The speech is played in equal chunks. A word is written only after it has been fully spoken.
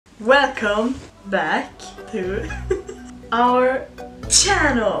Welcome back to our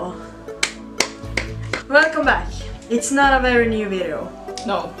channel. Welcome back. It's not a very new video.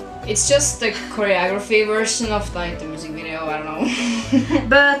 No, it's just the choreography version of like the music video, I don't know.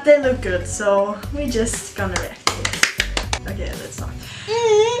 But they look good, so we just gonna react to it. Okay, let's start.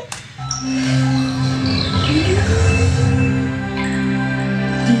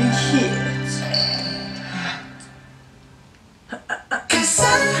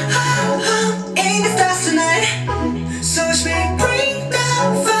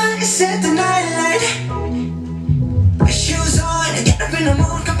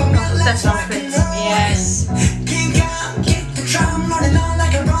 That's not fit. Yes.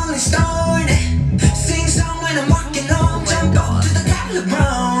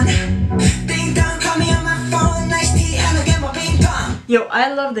 Yo,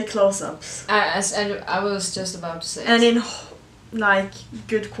 I love the close-ups. I was just about to say. And in like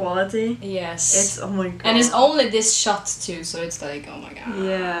good quality. Yes. It's oh my god. And it's only this shot too, so it's like oh my god.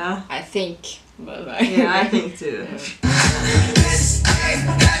 Yeah. I think. But like Yeah, I think too.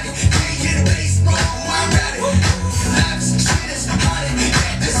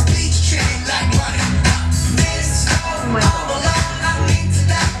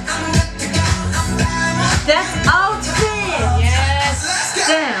 That outfit! Yes!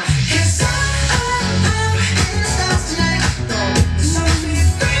 Damn!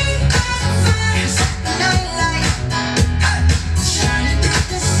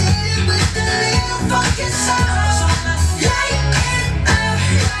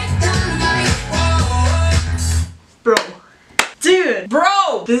 Bro. Dude!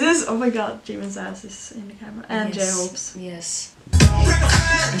 Bro! This is, oh my god, Jimin's ass is in the camera. And Yes. J-Hope's. Yes.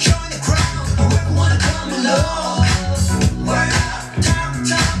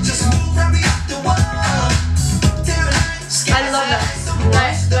 I love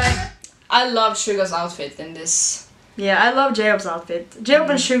that. I love Suga's outfit in this. Yeah, I love J-Hope's outfit. J-Hope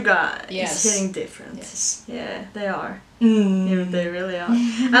and Suga Yes. is hitting different. Yes. Yeah, they are. Yeah, they really are.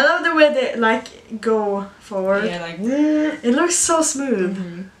 I love the way they like go forward. Yeah, like It looks so smooth.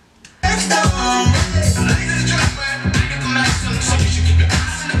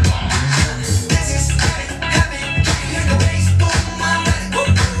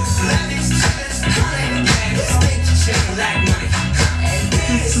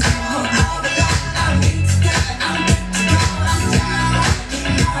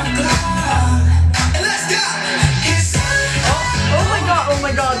 Oh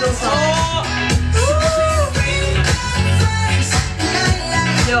my god, those songs.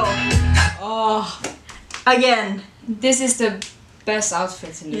 Yo, oh, again. this is the best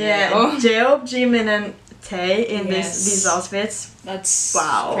outfit in the Yeah, video. J-Hope, Jimin and Tae in Yes. these outfits. That's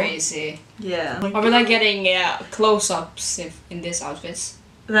Wow. crazy. Yeah. Are we like getting close-ups in these outfits?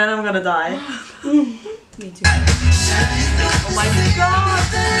 Then I'm gonna die. Me too. Oh my god!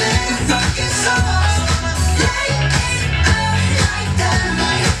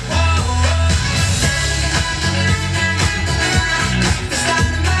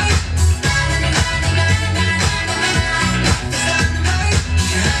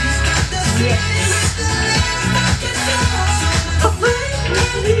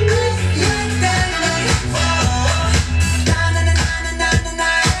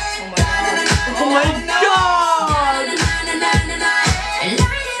 Oh my god!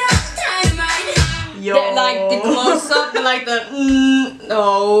 Yo. Like the close-up and like the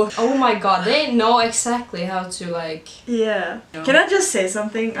no. Oh my god, they know exactly how to like. Yeah. No. Can I just say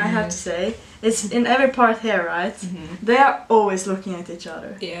something I have to say? It's in every part here, right? They are always looking at each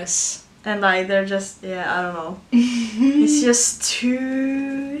other. Yes. And like they're just, yeah, I don't know. It's just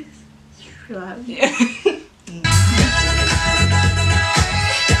too... Yeah.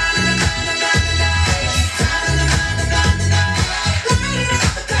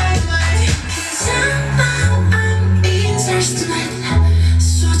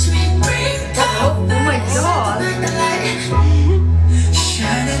 Oh my god!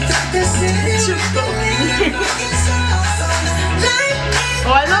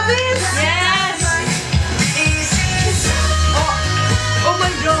 Oh, I love this! Yes. Oh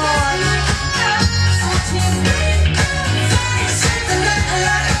my god!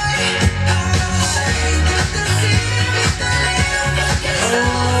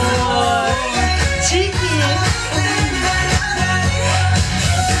 Oh, cheeky!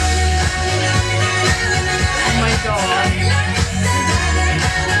 Oh my god!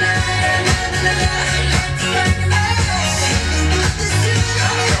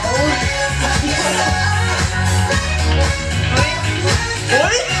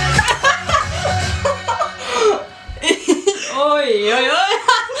 Oi!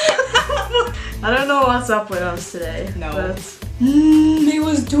 I don't know what's up with us today. No. But It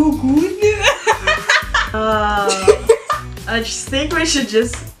was too good. I just think we should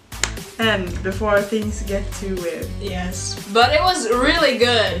just end before things get too weird. Yes. But it was really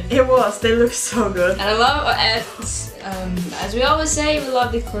good. It was. They look so good. And I love, as we always say, we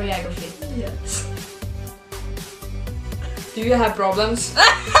love the choreography. Yes. Do you have problems?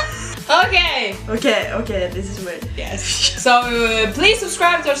 Okay. Okay, this is weird. Yes. So please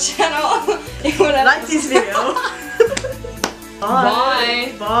subscribe to our channel. If you wanna like this video.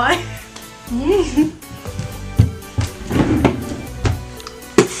 Bye. Bye. Bye.